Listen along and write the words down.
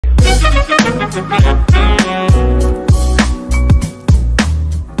Hey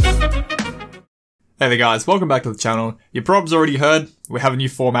there guys, welcome back to the channel. Your prob's already heard, we have a new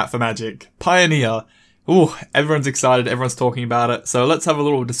format for Magic. Pioneer. Ooh, everyone's excited, everyone's talking about it. So let's have a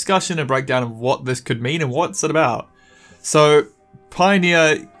little discussion and breakdown of what this could mean and what's it about. So,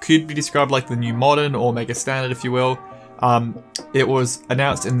 Pioneer could be described like the new Modern or Mega Standard, if you will. It was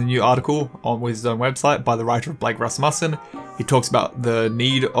announced in the new article on Wizards' own website by the writer of Blake Rasmussen. He talks about the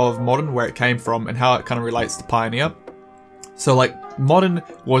need of Modern, where it came from, and how it kind of relates to Pioneer. So like, Modern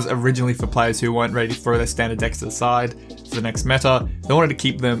was originally for players who weren't ready to throw their standard decks to the side for the next meta. They wanted to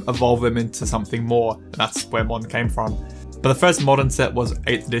keep them, evolve them into something more, and that's where Modern came from. But the first Modern set was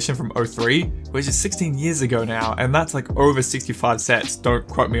 8th edition from 03, which is 16 years ago now, and that's like over 65 sets, don't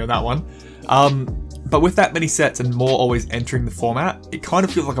quote me on that one. But with that many sets and more always entering the format, it kind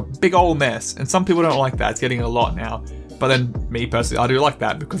of feels like a big old mess, and some people don't like that, it's getting a lot now. But then, me personally, I do like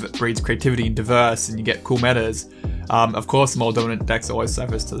that because it breeds creativity and diverse, and you get cool metas. Of course, more dominant decks always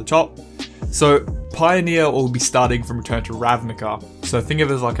surface to the top. So, Pioneer will be starting from Return to Ravnica. So think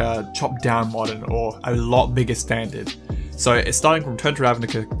of it as like a chopped down Modern or a lot bigger standard. So it's starting from Return to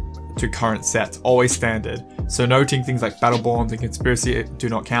Ravnica to current sets, always standard. So noting things like Battleborns and Conspiracy do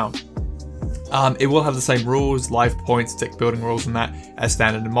not count. It will have the same rules, life points, deck building rules and that as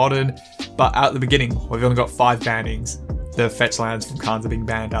standard and Modern. But at the beginning, we've only got 5 bannings. The fetch lands from cards are being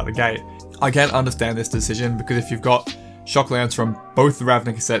banned out the gate. I can understand this decision because if you've got shock lands from both the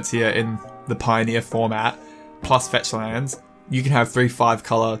Ravnica sets here in the Pioneer format, plus fetch lands, you can have 3/5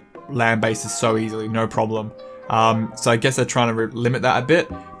 color land bases so easily, no problem. So I guess they're trying to limit that a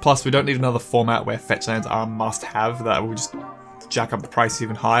bit. Plus, we don't need another format where fetch lands are a must-have that will just jack up the price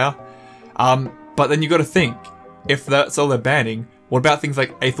even higher. But then you got to think, if that's all they're banning, what about things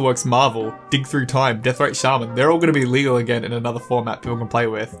like Aetherworks Marvel, Dig Through Time, Deathrite Shaman? They're all going to be legal again in another format people can play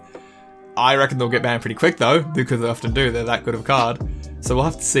with. I reckon they'll get banned pretty quick though, because they often do, they're that good of a card. So we'll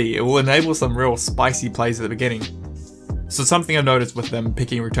have to see. It will enable some real spicy plays at the beginning. So something I've noticed with them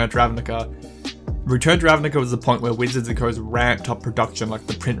picking Return to Ravnica. Return to Ravnica was the point where Wizards & Co.'s ramped up production, like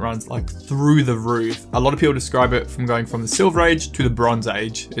the print runs like through the roof. A lot of people describe it from going from the Silver Age to the Bronze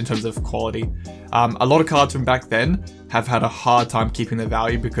Age in terms of quality. A lot of cards from back then have had a hard time keeping their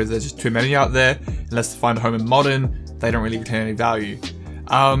value because there's just too many out there. Unless they find a home in Modern, they don't really retain any value.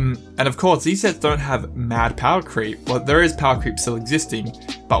 And of course, these sets don't have mad power creep. Well, there is power creep still existing,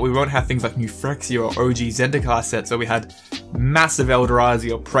 but we won't have things like New Phyrexia or OG Zendikar sets where we had massive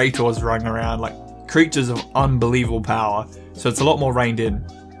Eldrazi or Praetors running around, like creatures of unbelievable power. So it's a lot more reined in.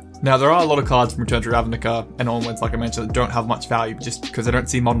 Now, there are a lot of cards from Return to Ravnica and onwards, like I mentioned, that don't have much value just because they don't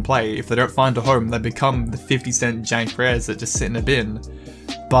see modern play. If they don't find a home, they become the 50-cent jank rares that just sit in a bin.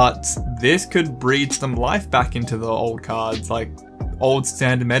 But this could breed some life back into the old cards, like old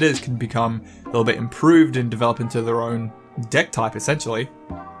standard metas can become a little bit improved and develop into their own deck type, essentially.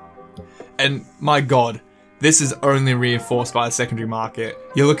 And my god, this is only reinforced by the secondary market.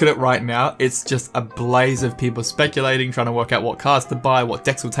 You look at it right now, it's just a blaze of people speculating, trying to work out what cards to buy, what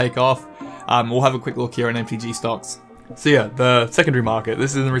decks will take off. We'll have a quick look here on MTG stocks. So yeah, the secondary market,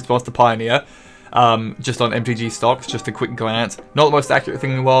 this is in response to Pioneer. Just on MTG stocks, just a quick glance. Not the most accurate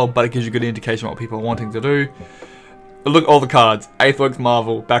thing in the world, but it gives you a good indication of what people are wanting to do. Look at all the cards. Aetherworks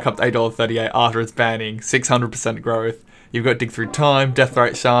Marvel, back up to $8.38 after its banning, 600% growth. You've got Dig Through Time,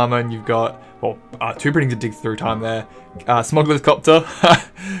 Deathrite Shaman, you've got, well, 2 printings of Dig Through Time there. Smuggler's Copter,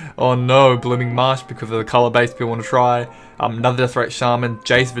 oh no, Blooming Marsh because of the colour base people want to try. Another Deathrite Shaman,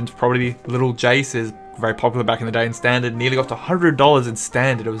 Jace Vince Property, Little Jace is very popular back in the day in Standard, nearly got to $100 in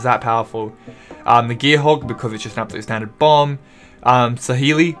Standard, it was that powerful. The Gearhog because it's just an absolute standard bomb.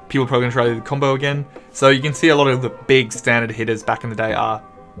 Sahili, people are probably going to try the combo again. So you can see a lot of the big standard hitters back in the day are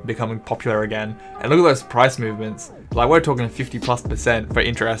becoming popular again. And look at those price movements. Like, we're talking 50+% for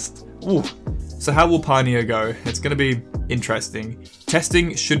interest. Ooh. So how will Pioneer go? It's going to be interesting.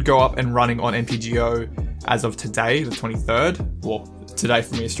 Testing should go up and running on MTGO as of today, the 23rd. Well, today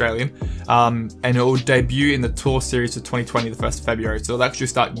for me, Australian. And it will debut in the Tour Series of 2020, the 1st of February. So they'll actually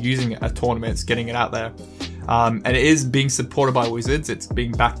start using it at tournaments, getting it out there. And it is being supported by Wizards. It's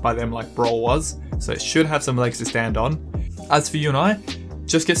being backed by them like Brawl was. So it should have some legs to stand on. As for you and I,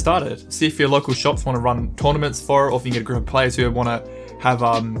 just get started. See if your local shops want to run tournaments for it, or if you can get a group of players who want to have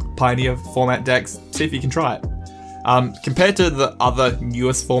Pioneer format decks. See if you can try it. Compared to the other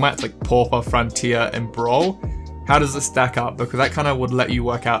newest formats like Pauper, Frontier, and Brawl, how does it stack up? Because that kind of would let you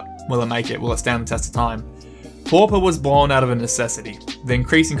work out, will it make it? Will it stand the test of time? Pauper was born out of a necessity. The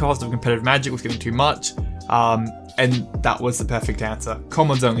increasing cost of competitive Magic was getting too much. and that was the perfect answer.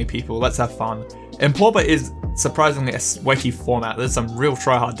 Commons only, people, let's have fun. And Pauper is surprisingly a sweaty format. There's some real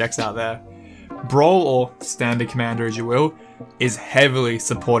try-hard decks out there. Brawl, or Standard Commander as you will, is heavily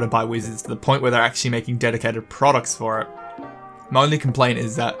supported by Wizards to the point where they're actually making dedicated products for it. My only complaint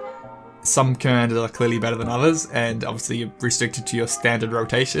is that some commanders are clearly better than others, and obviously you're restricted to your standard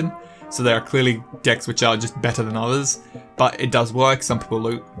rotation. So there are clearly decks which are just better than others, but it does work. Some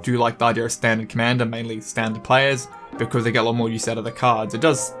people do like the idea of Standard Commander, mainly standard players, because they get a lot more use out of the cards. It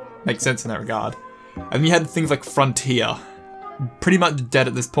does make sense in that regard. And then you had things like Frontier. Pretty much dead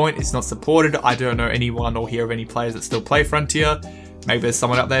at this point, it's not supported. I don't know anyone or hear of any players that still play Frontier. Maybe there's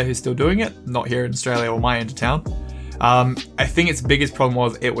someone out there who's still doing it, not here in Australia or my end of town. I think its biggest problem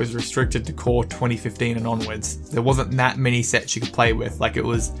was it was restricted to core 2015 and onwards. There wasn't that many sets you could play with, like it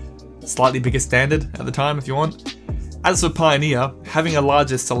was slightly bigger standard at the time if you want. As for Pioneer, having a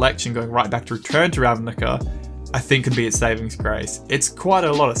larger selection going right back to Return to Ravnica, I think could be its savings grace. It's quite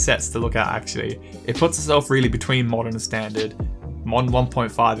a lot of sets to look at actually. It puts itself really between Modern and Standard. Modern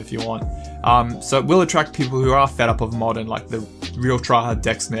 1.5 if you want. So it will attract people who are fed up of Modern, like the real tryhard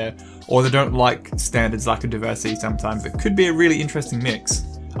decks there, or they don't like Standards lack of diversity sometimes. It could be a really interesting mix.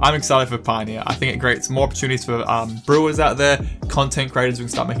 I'm excited for Pioneer. I think it creates more opportunities for brewers out there, content creators who can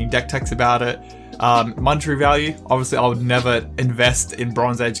start making deck techs about it. Monetary value, obviously I would never invest in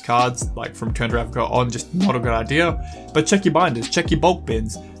Bronze Age cards, like from Return to Ravnica on, just not a good idea. But check your binders, check your bulk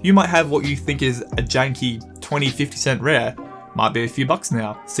bins. You might have what you think is a janky 20-50 cent rare, might be a few bucks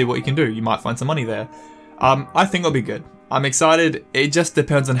now. See what you can do, you might find some money there. I think it'll be good. I'm excited, it just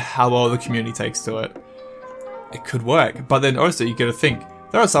depends on how well the community takes to it. It could work, but then also you gotta think,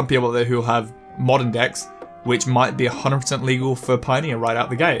 there are some people there who have modern decks, which might be 100% legal for Pioneer right out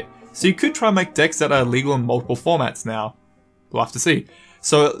the gate. So you could try and make decks that are legal in multiple formats now. We'll have to see.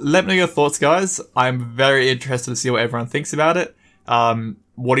 So let me know your thoughts, guys. I'm very interested to see what everyone thinks about it.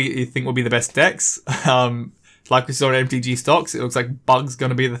 What do you think will be the best decks? Like we saw in MTG stocks, it looks like Bug's going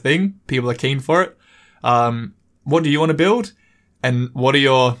to be the thing. People are keen for it. What do you want to build? And what are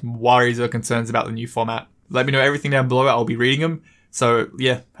your worries or concerns about the new format? Let me know everything down below. I'll be reading them. So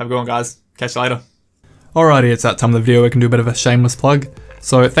yeah, have a good one, guys. Catch you later. Alrighty, it's that time of the video where I can do a bit of a shameless plug.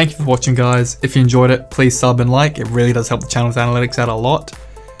 So thank you for watching, guys. If you enjoyed it, please sub and like. It really does help the channel's analytics out a lot.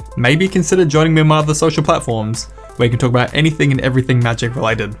 Maybe consider joining me on my other social platforms, where you can talk about anything and everything Magic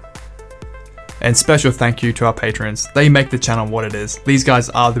related. And special thank you to our patrons. They make the channel what it is. These guys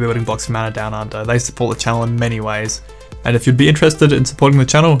are the building blocks for Mana Down Under. They support the channel in many ways. And if you'd be interested in supporting the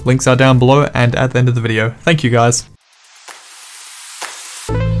channel, links are down below and at the end of the video. Thank you, guys.